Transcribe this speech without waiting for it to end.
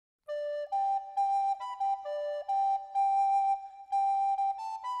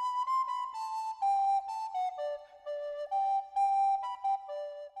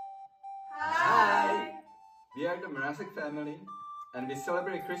are the Marasek family, and we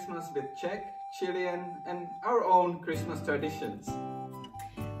celebrate Christmas with Czech, Chilean, and our own Christmas traditions.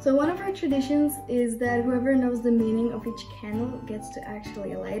 So one of our traditions is that whoever knows the meaning of each candle gets to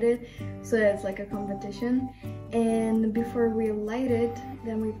actually light it, so it's like a competition. And before we light it,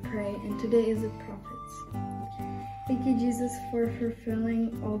 then we pray, and today is the prophets. Thank you, Jesus, for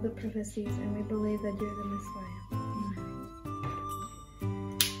fulfilling all the prophecies, and we believe that you're the Messiah.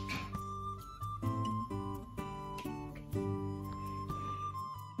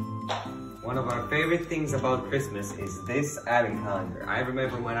 One of our favorite things about Christmas is this advent calendar. I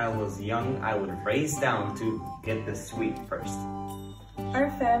remember when I was young, I would race down to get the sweet first.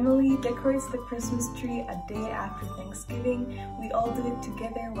 Our family decorates the Christmas tree a day after Thanksgiving. We all do it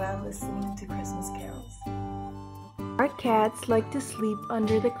together while listening to Christmas carols. Our cats like to sleep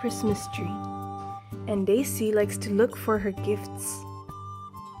under the Christmas tree, and Daisy likes to look for her gifts.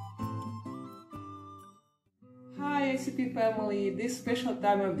 Hi ICP family, this special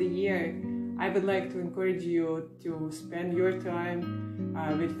time of the year, I would like to encourage you to spend your time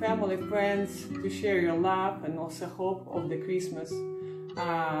with family, friends, to share your love and also hope of the Christmas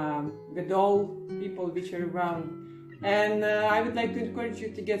with all people which are around. And I would like to encourage you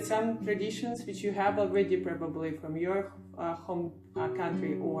to get some traditions which you have already probably from your home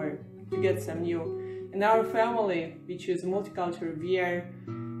country, or to get some new. In our family, which is multicultural, we are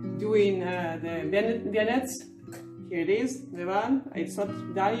doing the bonnets. Here it is, the one. It's not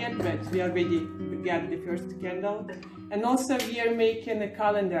done yet, but we already got the first candle. And also we are making a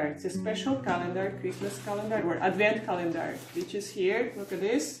calendar. It's a special calendar, Christmas calendar or Advent calendar, which is here. Look at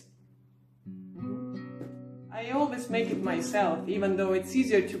this. I always make it myself, even though it's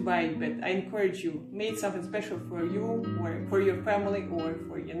easier to buy it, but I encourage you, make something special for you or for your family or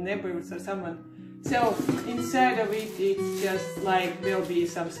for your neighbors or someone. So inside of it, it's just like there'll be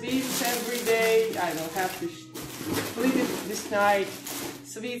some sweets every day. I will have to split it this night,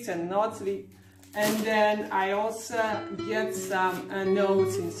 sweets and not sweet. And then I also get some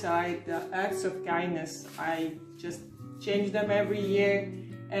notes inside, the acts of kindness. I just change them every year,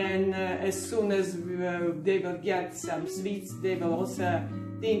 and as soon as they will get some sweets, they will also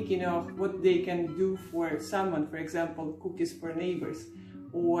think, what they can do for someone. For example, cookies for neighbors,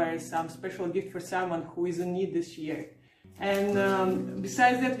 or some special gift for someone who is in need this year. And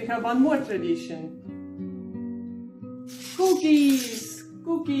besides that, we have one more tradition. Cookies,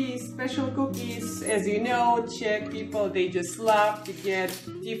 special cookies. As you know, Czech people, they just love to get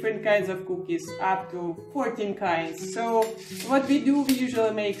different kinds of cookies, up to 14 kinds. So what we do, we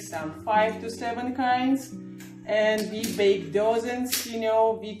usually make some 5 to 7 kinds, and we bake dozens,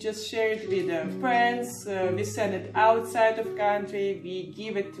 we just share it with friends, we send it outside of country, we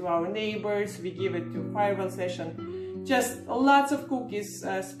give it to our neighbors, we give it to farewell session. Just lots of cookies,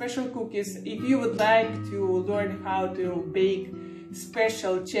 special cookies. If you would like to learn how to bake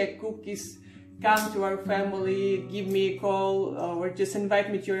special Czech cookies, come to our family, give me a call, or just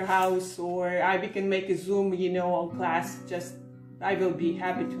invite me to your house, or we can make a Zoom, class. I will be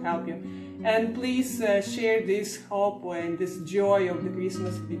happy to help you. And please share this hope and this joy of the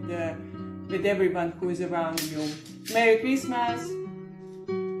Christmas with everyone who is around you. Merry Christmas!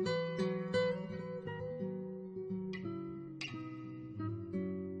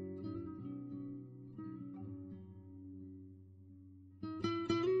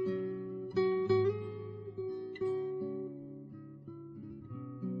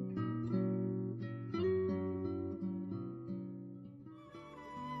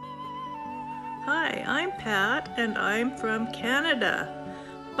 Hi, I'm Pat and I'm from Canada,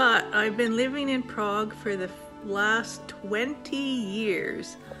 but I've been living in Prague for the last 20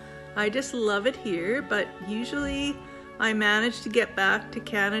 years. I just love it here, but usually I manage to get back to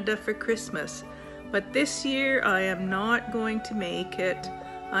Canada for Christmas. But this year I am not going to make it.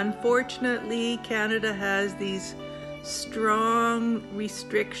 Unfortunately, Canada has these strong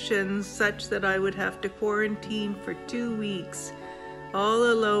restrictions such that I would have to quarantine for 2 weeks,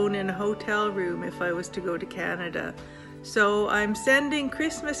 all alone in a hotel room if I was to go to Canada. So I'm sending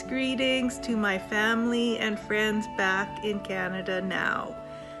Christmas greetings to my family and friends back in Canada now.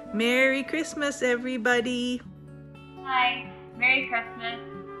 Merry Christmas, everybody! Hi, Merry Christmas.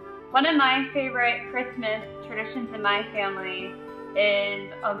 One of my favorite Christmas traditions in my family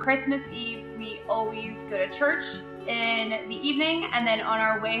is on Christmas Eve, we always go to church in the evening, and then on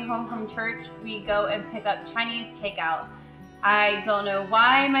our way home from church, we go and pick up Chinese takeout. I don't know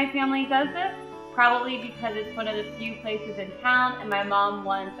why my family does this, probably because it's one of the few places in town and my mom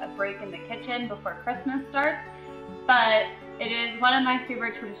wants a break in the kitchen before Christmas starts, but it is one of my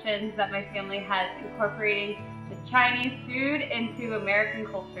favorite traditions that my family has, incorporating the Chinese food into American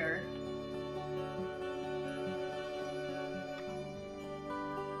culture.